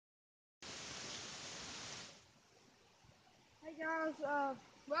Hey guys,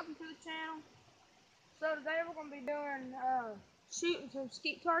 welcome to the channel. So today we're going to be doing shooting some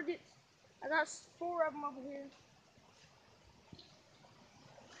skeet targets. I got 4 of them over here.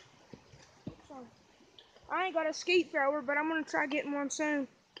 So, I ain't got a skeet thrower, but I'm going to try getting one soon.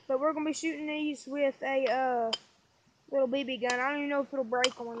 But we're going to be shooting these with a little BB gun. I don't even know if it'll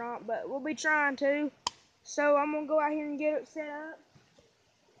break them or not, but we'll be trying to. So I'm going to go out here and get it set up.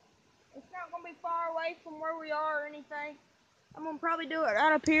 It's not going to be far away from where we are or anything. I'm going to probably do it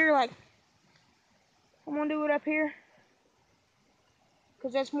right up here, I'm going to do it up here.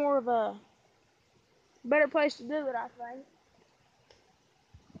 Because that's more of a better place to do it, I think.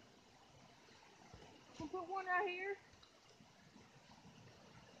 We'll put one right here.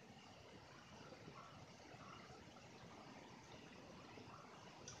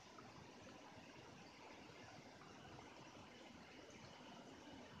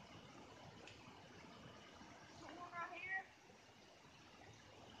 Put one right here.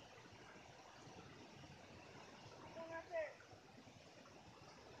 Put one right there.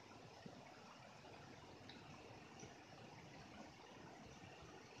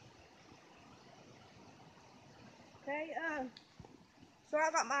 Okay, so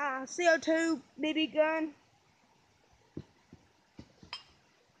I got my CO2 BB gun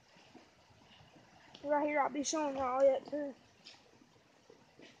right here. I'll be showing y'all it too.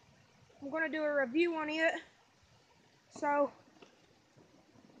 I'm gonna do a review on it. So,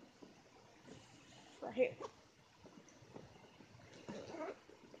 right here.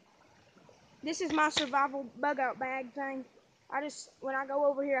 This is my survival bug out bag thing. When I go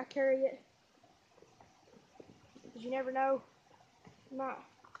over here, I carry it. Because you never know. I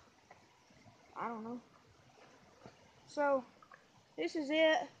don't know. So, this is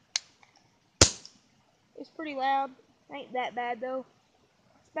it. It's pretty loud. Ain't that bad though.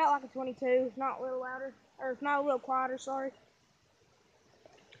 It's about like a 22. It's not a little louder. Or it's not a little quieter, sorry.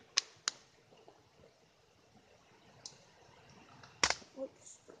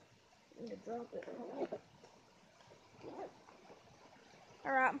 Oops. I need to drop it.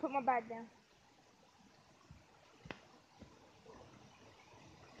 Alright, I'm putting my bag down.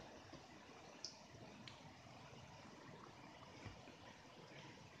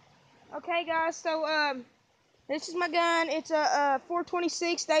 Okay guys, so this is my gun. It's a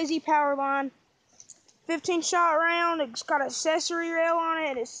 426 Daisy Powerline. 15 shot round. It's got an accessory rail on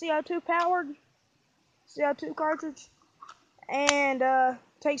it. It's CO2 powered. CO2 cartridge. And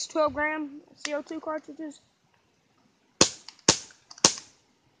takes 12 gram CO2 cartridges.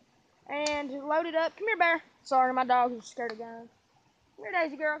 And loaded up. Come here, bear. Sorry, my dog is scared of guns. Come here,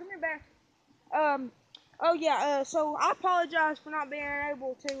 Daisy girl. Come here, bear. Oh yeah, so I apologize for not being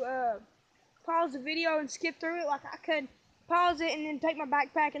able to pause the video and skip through it. Like I could pause it and then take my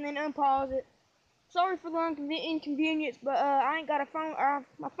backpack and then unpause it. Sorry for the inconvenience, but I ain't got a phone.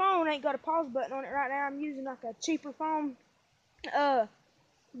 My phone ain't got a pause button on it right now. I'm using like a cheaper phone. But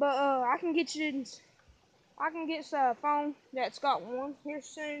I can get you. I can get a phone that's got one here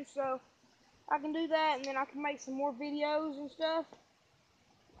soon, so I can do that, and then I can make some more videos and stuff.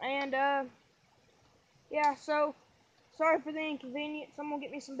 And yeah, so sorry for the inconvenience. I'm gonna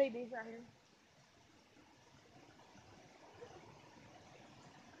get me some BBs right here.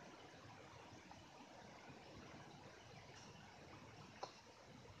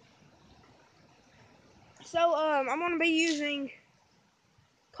 So I'm gonna be using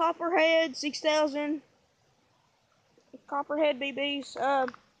Copperhead 6000 Copperhead BBs.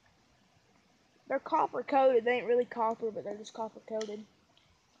 They're copper coated. They ain't really copper, but they're just copper coated.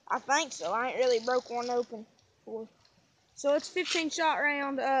 I think so. I ain't really broke one open before. So it's 15 shot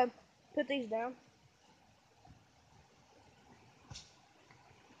round. Put these down.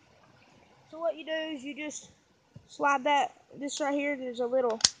 So what you do is you just slide this right here. There's a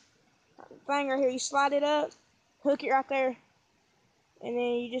little thing right here. You slide it up, hook it right there, and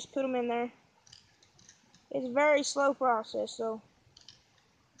then you just put them in there. It's a very slow process, so.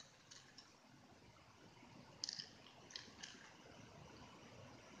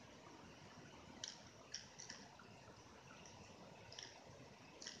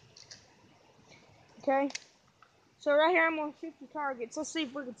 Okay. So right here, I'm gonna shoot the targets. Let's see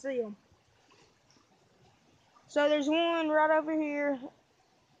if we can see them. So there's one right over here,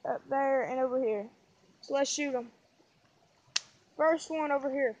 up there, and over here. So let's shoot them. First one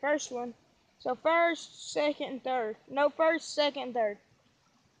over here. First one. So first, second, and third. No, first, second, and third.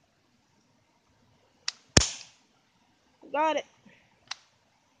 Got it.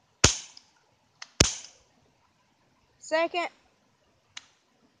 Second.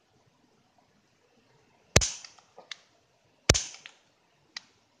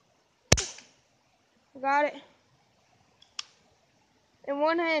 Got it. and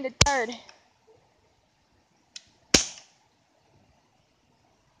one-handed third.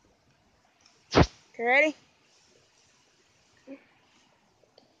 Okay, ready?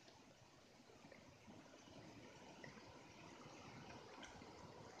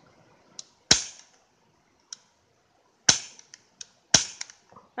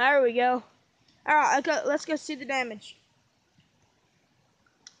 There we go. Alright, let's go see the damage.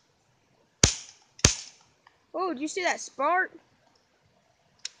 Oh, did you see that spark?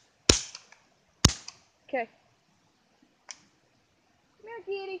 Okay. Come here,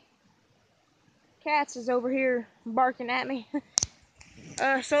 kitty. Cats is over here barking at me.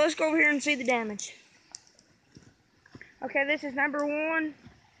 So let's go over here and see the damage. Okay, this is number 1.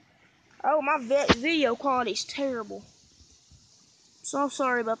 Oh, my video quality is terrible. So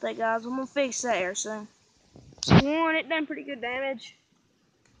sorry about that, guys. I'm gonna fix that here soon. So 1, it done pretty good damage.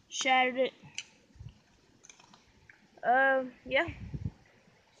 Shattered it. Yeah.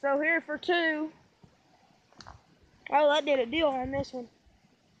 So here for 2. Oh, that did a deal on this one.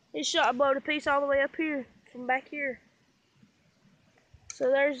 It shot a bow to piece all the way up here, from back here. So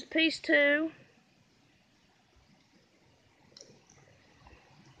there's piece 2.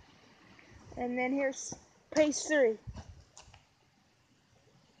 And then here's piece 3.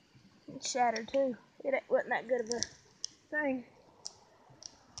 It shattered too. It wasn't that good of a thing.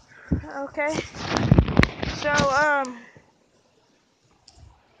 Okay. So,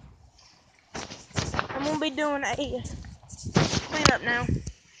 I'm gonna be doing a cleanup now.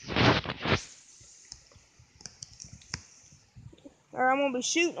 Or I'm gonna be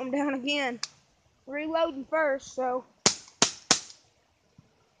shooting them down again. Reloading first, so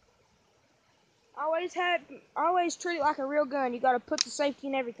always treat it like a real gun. You gotta put the safety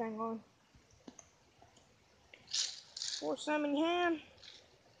and everything on. Pour some in your hand.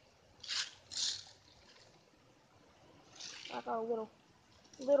 I got a little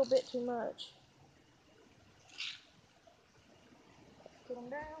bit too much. Put them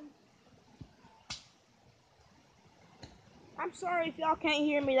down. I'm sorry if y'all can't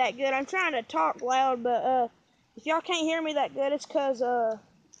hear me that good. I'm trying to talk loud, but if y'all can't hear me that good, it's cause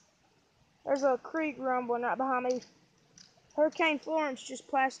there's a creek rumbling right behind me. Hurricane Florence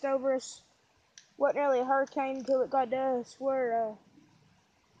just passed over us. Wasn't really a hurricane until it got to us. We're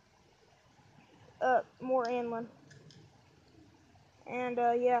up more inland. And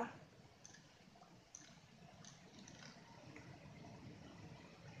yeah.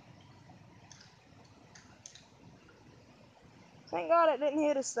 Thank God it didn't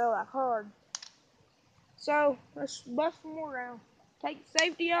hit us though, like hard. So let's bust some more round. Take the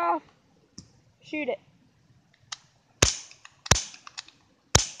safety off. Shoot it.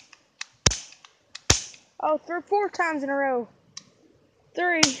 Oh, 4 times in a row.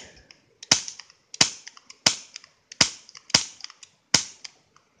 3.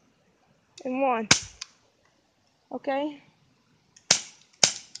 And 1. Okay.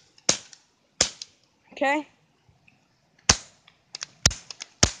 Okay.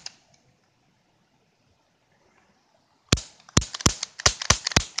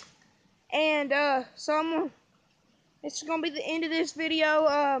 And so it's gonna be the end of this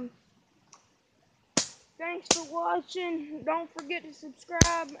video. Thanks for watching. Don't forget to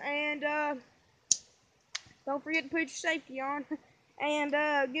subscribe, and don't forget to put your safety on. And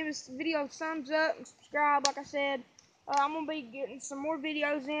give this video a thumbs up and subscribe. Like I said, I'm gonna be getting some more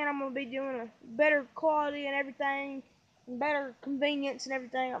videos in. I'm gonna be doing a better quality and everything, and better convenience and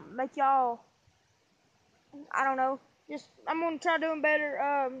everything. I'll make y'all, I don't know, just I'm gonna try doing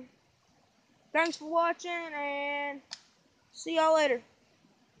better. Thanks for watching, and see y'all later.